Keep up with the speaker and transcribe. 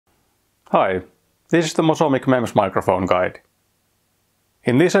Hi, this is the MOSOMIC MEMS microphone guide.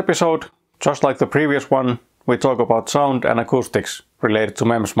 In this episode, just like the previous one, we talk about sound and acoustics related to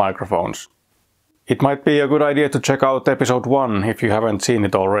MEMS microphones. It might be a good idea to check out episode 1 if you haven't seen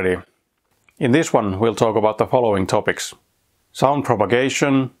it already. In this one, we'll talk about the following topics: sound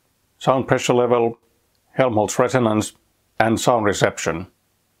propagation, sound pressure level, Helmholtz resonance, and sound reception.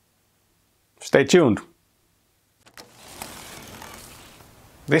 Stay tuned!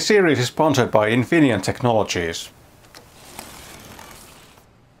 This series is sponsored by Infineon Technologies.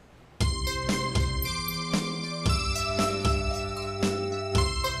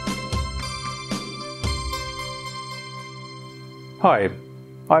 Hi,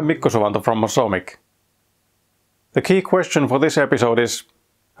 I'm Mikko Suvanto from MOSOMIC. The key question for this episode is: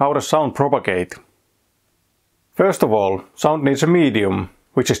 how does sound propagate? First of all, sound needs a medium,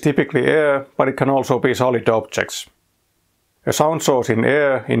 which is typically air, but it can also be solid objects. A sound source in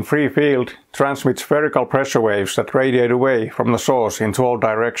air in free field transmits spherical pressure waves that radiate away from the source into all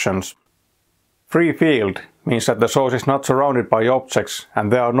directions. Free field means that the source is not surrounded by objects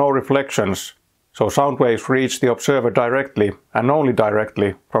and there are no reflections, so sound waves reach the observer directly and only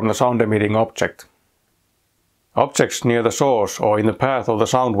directly from the sound-emitting object. Objects near the source or in the path of the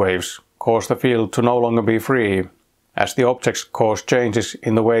sound waves cause the field to no longer be free, as the objects cause changes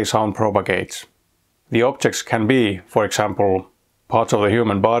in the way sound propagates. The objects can be, for example, parts of the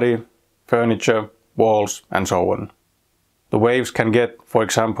human body, furniture, walls, and so on. The waves can get, for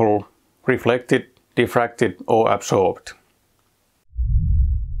example, reflected, diffracted, or absorbed.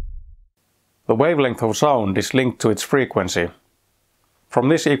 The wavelength of sound is linked to its frequency. From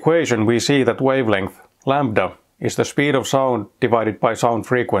this equation we see that wavelength, lambda, is the speed of sound divided by sound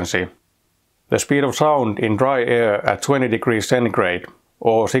frequency. The speed of sound in dry air at 20 degrees centigrade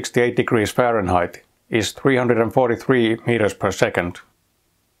or 68 degrees Fahrenheit is 343 meters per second.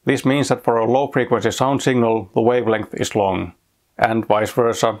 This means that for a low-frequency sound signal the wavelength is long, and vice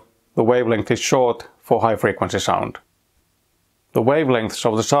versa, the wavelength is short for high-frequency sound. The wavelengths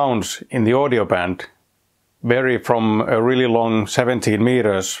of the sounds in the audio band vary from a really long 17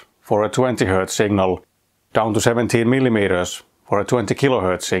 meters for a 20 Hz signal down to 17 millimeters for a 20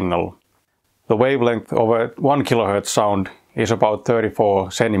 kHz signal. The wavelength of a 1 kHz sound is about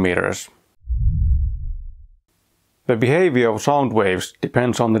 34 centimeters. The behavior of sound waves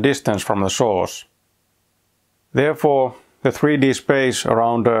depends on the distance from the source. Therefore, the 3D space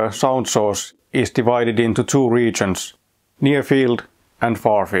around a sound source is divided into two regions: near field and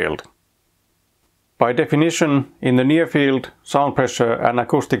far field. By definition, in the near field, sound pressure and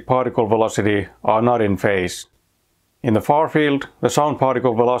acoustic particle velocity are not in phase. In the far field, the sound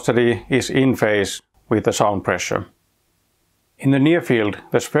particle velocity is in phase with the sound pressure. In the near field,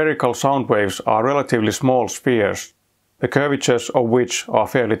 the spherical sound waves are relatively small spheres, the curvatures of which are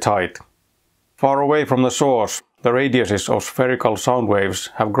fairly tight. Far away from the source, the radiuses of spherical sound waves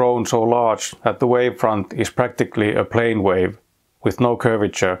have grown so large that the wavefront is practically a plane wave with no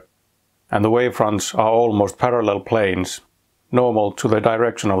curvature, and the wavefronts are almost parallel planes, normal to the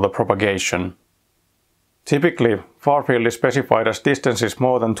direction of the propagation. Typically, far field is specified as distances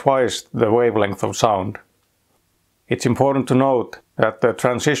more than twice the wavelength of sound. It's important to note that the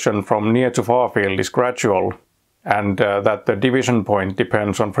transition from near to far field is gradual, and that the division point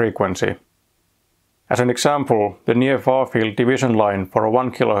depends on frequency. As an example, the near far field division line for a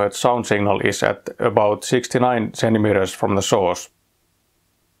 1 kHz sound signal is at about 69 centimeters from the source.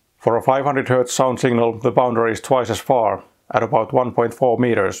 For a 500 Hz sound signal, the boundary is twice as far, at about 1.4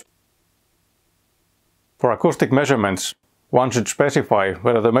 meters. For acoustic measurements, one should specify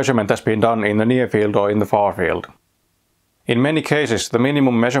whether the measurement has been done in the near field or in the far field. In many cases, the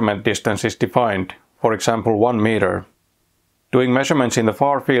minimum measurement distance is defined, for example 1 meter. Doing measurements in the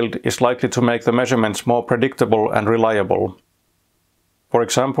far field is likely to make the measurements more predictable and reliable. For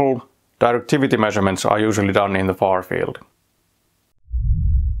example, directivity measurements are usually done in the far field.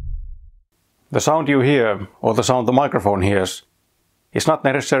 The sound you hear, or the sound the microphone hears, is not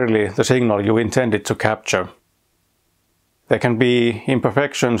necessarily the signal you intended to capture. There can be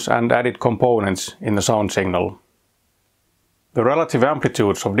imperfections and added components in the sound signal. The relative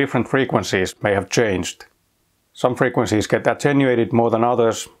amplitudes of different frequencies may have changed. Some frequencies get attenuated more than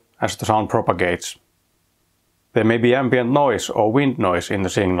others as the sound propagates. There may be ambient noise or wind noise in the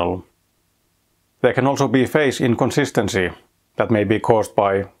signal. There can also be phase inconsistency that may be caused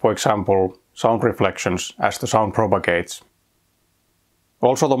by, for example, sound reflections as the sound propagates.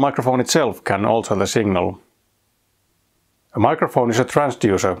 Also, the microphone itself can alter the signal. A microphone is a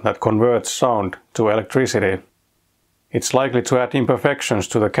transducer that converts sound to electricity. It's likely to add imperfections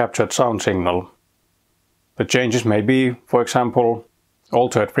to the captured sound signal. The changes may be, for example,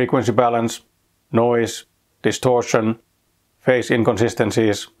 altered frequency balance, noise, distortion, phase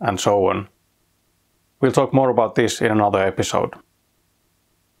inconsistencies, and so on. We'll talk more about this in another episode.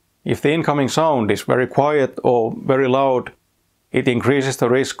 If the incoming sound is very quiet or very loud, it increases the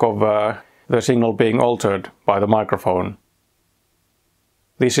risk of the signal being altered by the microphone.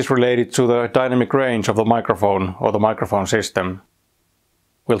 This is related to the dynamic range of the microphone or the microphone system.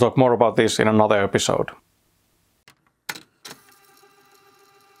 We'll talk more about this in another episode.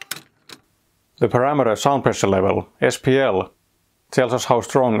 The parameter sound pressure level, SPL, tells us how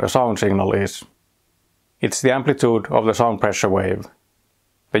strong a sound signal is. It's the amplitude of the sound pressure wave.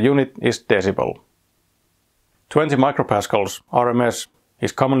 The unit is decibel. 20 micropascals RMS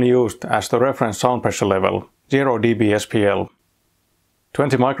is commonly used as the reference sound pressure level, 0 dB SPL.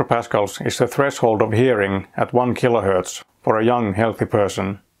 20 micropascals is the threshold of hearing at 1 kHz for a young, healthy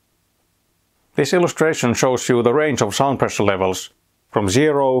person. This illustration shows you the range of sound pressure levels from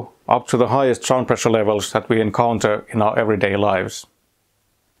 0 up to the highest sound pressure levels that we encounter in our everyday lives.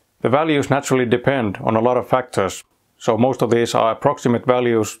 The values naturally depend on a lot of factors, so most of these are approximate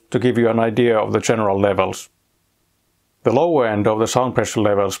values to give you an idea of the general levels. The lower end of the sound pressure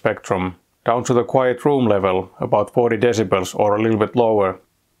level spectrum, down to the quiet room level, about 40 decibels or a little bit lower,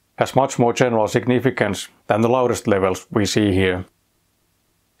 has much more general significance than the loudest levels we see here.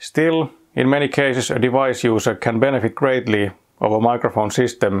 Still, in many cases a device user can benefit greatly of a microphone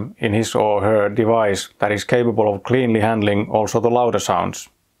system in his or her device that is capable of cleanly handling also the louder sounds.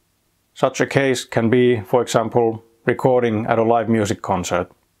 Such a case can be, for example, recording at a live music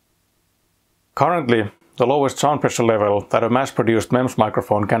concert. Currently, the lowest sound pressure level that a mass-produced MEMS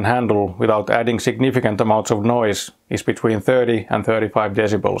microphone can handle without adding significant amounts of noise is between 30 and 35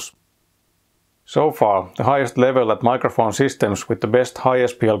 decibels. So far, the highest level that microphone systems with the best high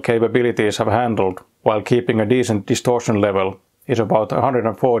SPL capabilities have handled, while keeping a decent distortion level, is about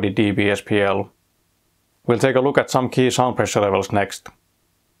 140 dB SPL. We'll take a look at some key sound pressure levels next.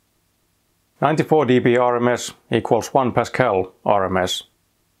 94 dB RMS equals 1 Pascal RMS.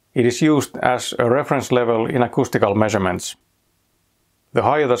 It is used as a reference level in acoustical measurements. The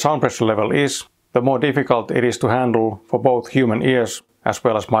higher the sound pressure level is, the more difficult it is to handle for both human ears as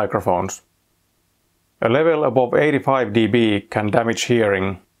well as microphones. A level above 85 dB can damage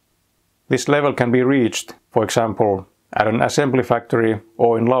hearing. This level can be reached, for example, at an assembly factory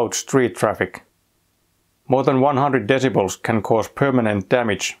or in loud street traffic. More than 100 decibels can cause permanent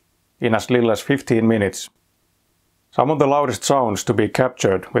damage in as little as 15 minutes. Some of the loudest sounds to be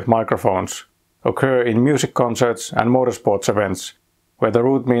captured with microphones occur in music concerts and motorsports events, where the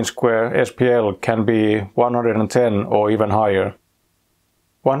root mean square SPL can be 110 or even higher.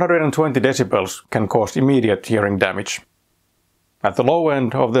 120 decibels can cause immediate hearing damage. At the low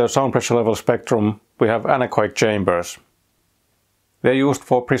end of the sound pressure level spectrum, we have anechoic chambers. They are used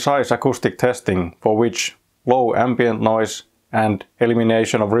for precise acoustic testing, for which low ambient noise and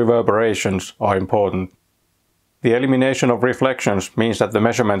elimination of reverberations are important. The elimination of reflections means that the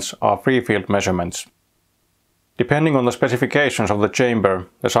measurements are free-field measurements. Depending on the specifications of the chamber,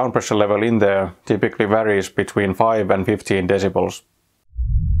 the sound pressure level in there typically varies between 5 and 15 decibels.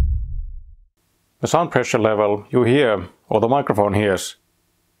 The sound pressure level you hear, or the microphone hears,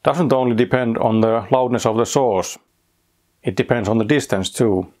 doesn't only depend on the loudness of the source, it depends on the distance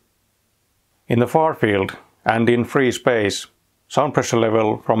too. In the far field and in free space, sound pressure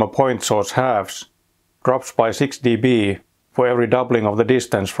level from a point source halves, drops by 6 dB for every doubling of the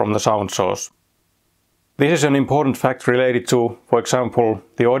distance from the sound source. This is an important fact related to, for example,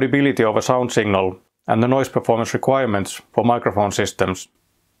 the audibility of a sound signal and the noise performance requirements for microphone systems.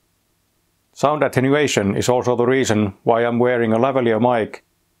 Sound attenuation is also the reason why I'm wearing a lavalier mic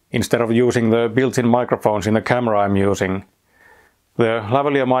instead of using the built-in microphones in the camera I'm using. The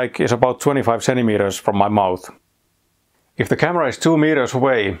lavalier mic is about 25 centimeters from my mouth. If the camera is 2 meters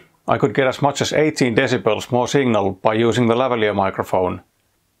away, I could get as much as 18 decibels more signal by using the lavalier microphone.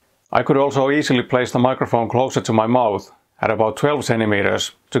 I could also easily place the microphone closer to my mouth, at about 12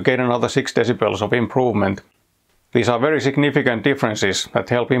 centimeters, to gain another 6 decibels of improvement. These are very significant differences that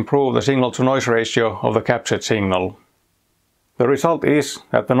help improve the signal-to-noise ratio of the captured signal. The result is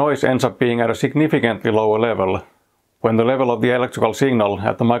that the noise ends up being at a significantly lower level, when the level of the electrical signal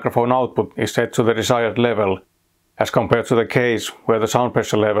at the microphone output is set to the desired level, as compared to the case where the sound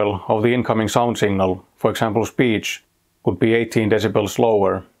pressure level of the incoming sound signal, for example speech, would be 18 decibels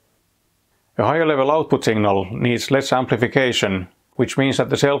lower. A higher level output signal needs less amplification, which means that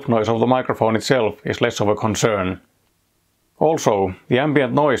the self-noise of the microphone itself is less of a concern. Also, the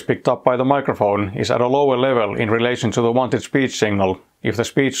ambient noise picked up by the microphone is at a lower level in relation to the wanted speech signal if the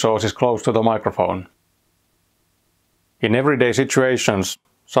speech source is close to the microphone. In everyday situations,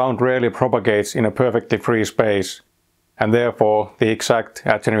 sound rarely propagates in a perfectly free space, and therefore the exact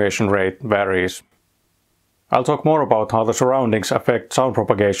attenuation rate varies. I'll talk more about how the surroundings affect sound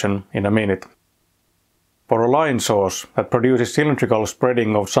propagation in a minute. For a line source that produces cylindrical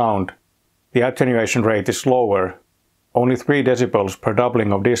spreading of sound, the attenuation rate is lower, only 3 decibels per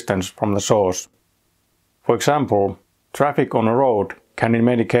doubling of distance from the source. For example, traffic on a road can in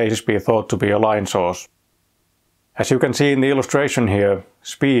many cases be thought to be a line source. As you can see in the illustration here,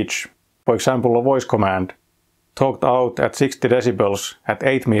 speech, for example a voice command, talked out at 60 decibels at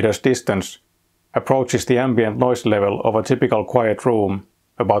 8 meters distance, approaches the ambient noise level of a typical quiet room,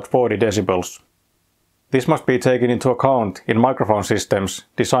 about 40 decibels. This must be taken into account in microphone systems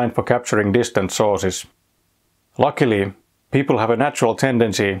designed for capturing distant sources. Luckily, people have a natural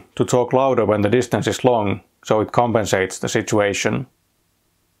tendency to talk louder when the distance is long, so it compensates the situation.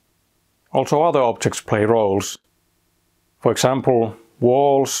 Also, other objects play roles. For example,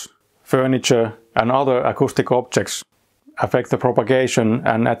 walls, furniture, and other acoustic objects affect the propagation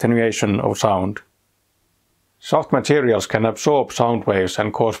and attenuation of sound. Soft materials can absorb sound waves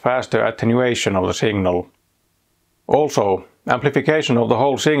and cause faster attenuation of the signal. Also, amplification of the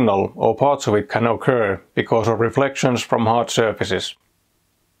whole signal or parts of it can occur because of reflections from hard surfaces.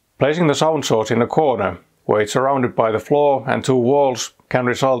 Placing the sound source in a corner, where it's surrounded by the floor and 2 walls, can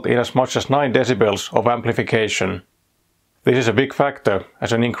result in as much as 9 decibels of amplification. This is a big factor,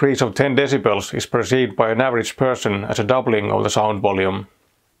 as an increase of 10 decibels is perceived by an average person as a doubling of the sound volume.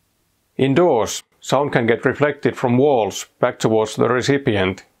 Indoors, sound can get reflected from walls back towards the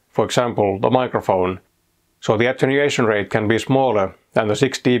recipient, for example the microphone, so the attenuation rate can be smaller than the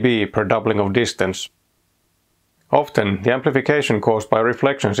 6 dB per doubling of distance. Often, the amplification caused by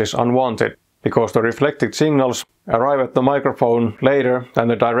reflections is unwanted, because the reflected signals arrive at the microphone later than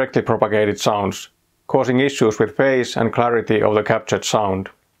the directly propagated sounds, causing issues with phase and clarity of the captured sound.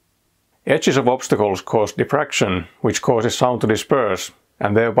 Edges of obstacles cause diffraction, which causes sound to disperse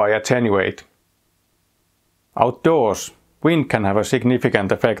and thereby attenuate. Outdoors, wind can have a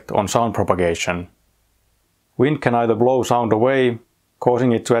significant effect on sound propagation. Wind can either blow sound away,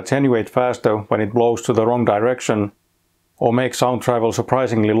 causing it to attenuate faster when it blows to the wrong direction, or make sound travel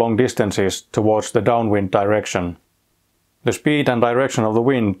surprisingly long distances towards the downwind direction. The speed and direction of the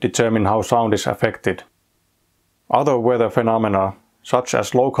wind determine how sound is affected. Other weather phenomena, such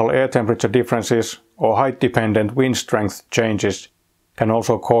as local air temperature differences or height-dependent wind strength changes, can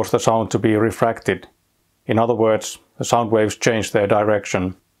also cause the sound to be refracted. In other words, the sound waves change their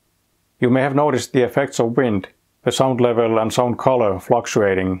direction. You may have noticed the effects of wind, the sound level and sound color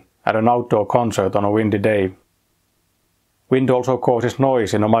fluctuating at an outdoor concert on a windy day. Wind also causes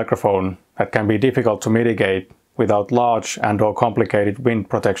noise in a microphone that can be difficult to mitigate without large and/or complicated wind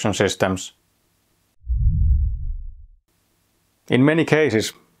protection systems. In many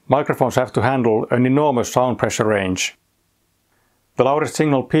cases, microphones have to handle an enormous sound pressure range. The loudest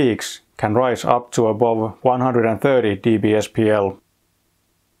signal peaks can rise up to above 130 dBSPL.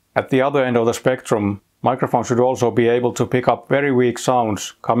 At the other end of the spectrum, microphones should also be able to pick up very weak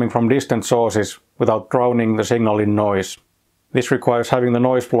sounds coming from distant sources without drowning the signal in noise. This requires having the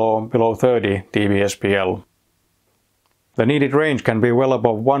noise floor below 30 dBSPL. The needed range can be well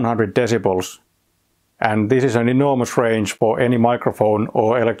above 100 decibels, and this is an enormous range for any microphone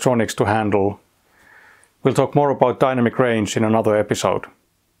or electronics to handle. We'll talk more about dynamic range in another episode.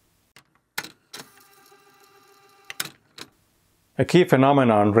 A key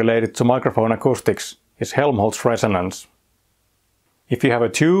phenomenon related to microphone acoustics is Helmholtz resonance. If you have a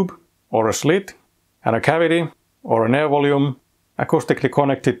tube or a slit and a cavity or an air volume acoustically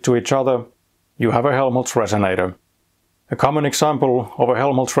connected to each other, you have a Helmholtz resonator. A common example of a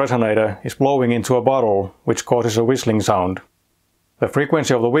Helmholtz resonator is blowing into a bottle, which causes a whistling sound. The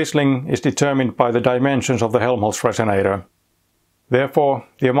frequency of the whistling is determined by the dimensions of the Helmholtz resonator. Therefore,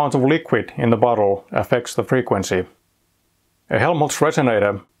 the amount of liquid in the bottle affects the frequency. A Helmholtz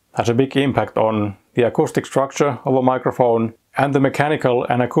resonator has a big impact on the acoustic structure of a microphone and the mechanical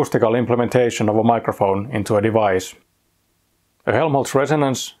and acoustical implementation of a microphone into a device. A Helmholtz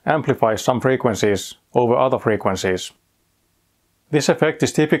resonance amplifies some frequencies over other frequencies. This effect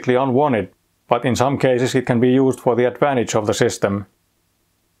is typically unwanted, but in some cases it can be used for the advantage of the system.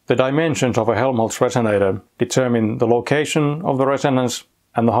 The dimensions of a Helmholtz resonator determine the location of the resonance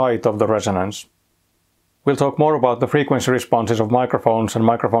and the height of the resonance. We'll talk more about the frequency responses of microphones and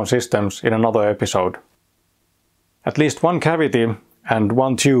microphone systems in another episode. At least one cavity and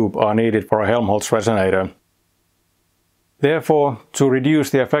one tube are needed for a Helmholtz resonator. Therefore, to reduce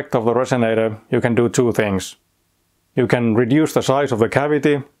the effect of the resonator, you can do two things. You can reduce the size of the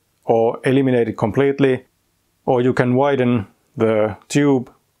cavity or eliminate it completely, or you can widen the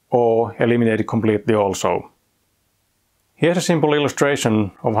tube or eliminate it completely also. Here's a simple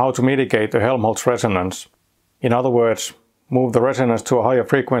illustration of how to mitigate a Helmholtz resonance. In other words, move the resonance to a higher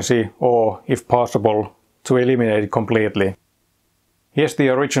frequency or, if possible, to eliminate it completely. Here's the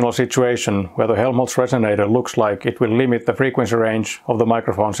original situation where the Helmholtz resonator looks like it will limit the frequency range of the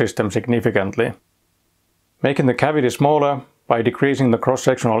microphone system significantly. Making the cavity smaller by decreasing the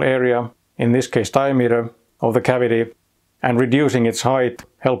cross-sectional area, in this case diameter, of the cavity, and reducing its height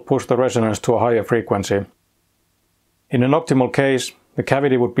help push the resonance to a higher frequency. In an optimal case, the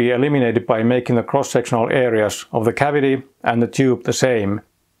cavity would be eliminated by making the cross-sectional areas of the cavity and the tube the same,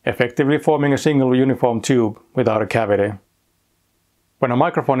 effectively forming a single uniform tube without a cavity. When a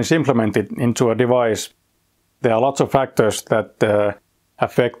microphone is implemented into a device, there are lots of factors that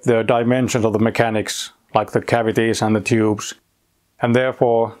affect the dimensions of the mechanics, like the cavities and the tubes, and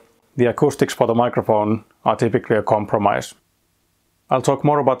therefore the acoustics for the microphone are typically a compromise. I'll talk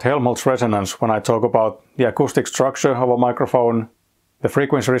more about Helmholtz resonance when I talk about the acoustic structure of a microphone, the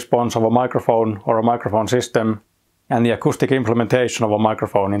frequency response of a microphone or a microphone system, and the acoustic implementation of a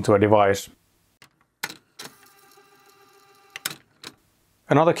microphone into a device.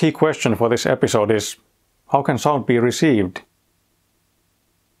 Another key question for this episode is, how can sound be received?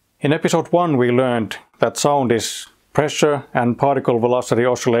 In episode 1 we learned that sound is pressure and particle velocity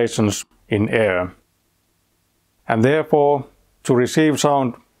oscillations in air. And therefore, to receive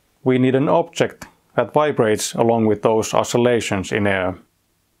sound, we need an object that vibrates along with those oscillations in air.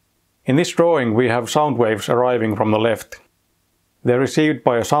 In this drawing we have sound waves arriving from the left. They're received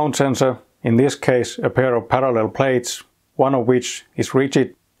by a sound sensor, in this case a pair of parallel plates, one of which is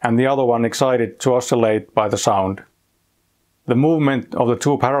rigid and the other one excited to oscillate by the sound. The movement of the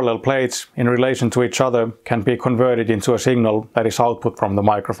two parallel plates in relation to each other can be converted into a signal that is output from the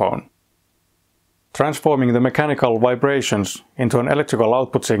microphone. Transforming the mechanical vibrations into an electrical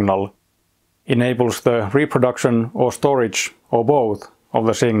output signal enables the reproduction or storage, or both, of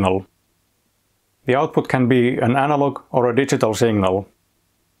the signal. The output can be an analog or a digital signal.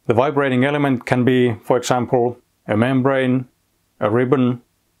 The vibrating element can be, for example, a membrane, a ribbon,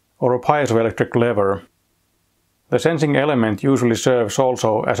 or a piezoelectric lever. The sensing element usually serves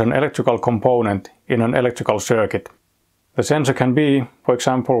also as an electrical component in an electrical circuit. The sensor can be, for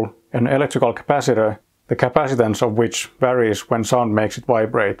example, an electrical capacitor, the capacitance of which varies when sound makes it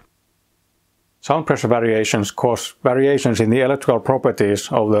vibrate. Sound pressure variations cause variations in the electrical properties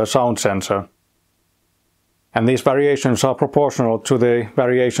of the sound sensor. And these variations are proportional to the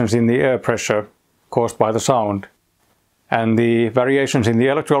variations in the air pressure caused by the sound. And the variations in the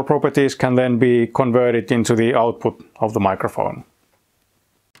electrical properties can then be converted into the output of the microphone.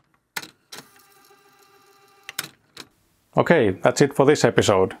 Okay, that's it for this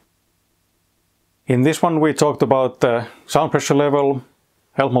episode. In this one we talked about the sound pressure level,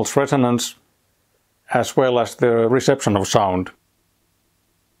 Helmholtz resonance, as well as the reception of sound.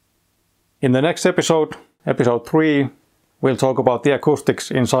 In the next episode, episode 3, we'll talk about the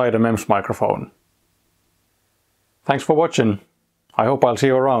acoustics inside a MEMS microphone. Thanks for watching. I hope I'll see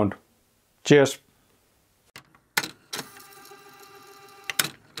you around. Cheers!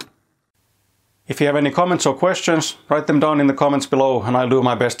 If you have any comments or questions, write them down in the comments below and I'll do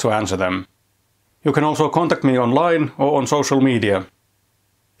my best to answer them. You can also contact me online or on social media.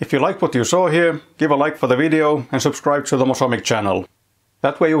 If you liked what you saw here, give a like for the video and subscribe to the MOSOMIC channel.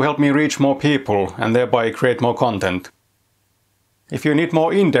 That way you help me reach more people and thereby create more content. If you need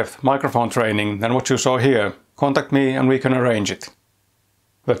more in-depth microphone training than what you saw here, contact me and we can arrange it.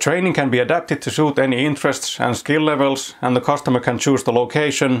 The training can be adapted to suit any interests and skill levels, and the customer can choose the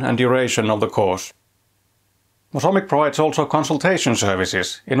location and duration of the course. MOSOMIC provides also consultation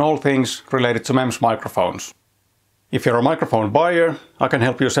services in all things related to MEMS microphones. If you're a microphone buyer, I can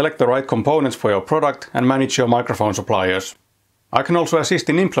help you select the right components for your product and manage your microphone suppliers. I can also assist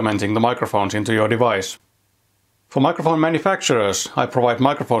in implementing the microphones into your device. For microphone manufacturers, I provide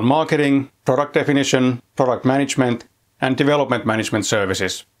microphone marketing, product definition, product management, and development management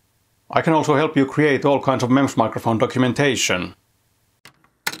services. I can also help you create all kinds of MEMS microphone documentation.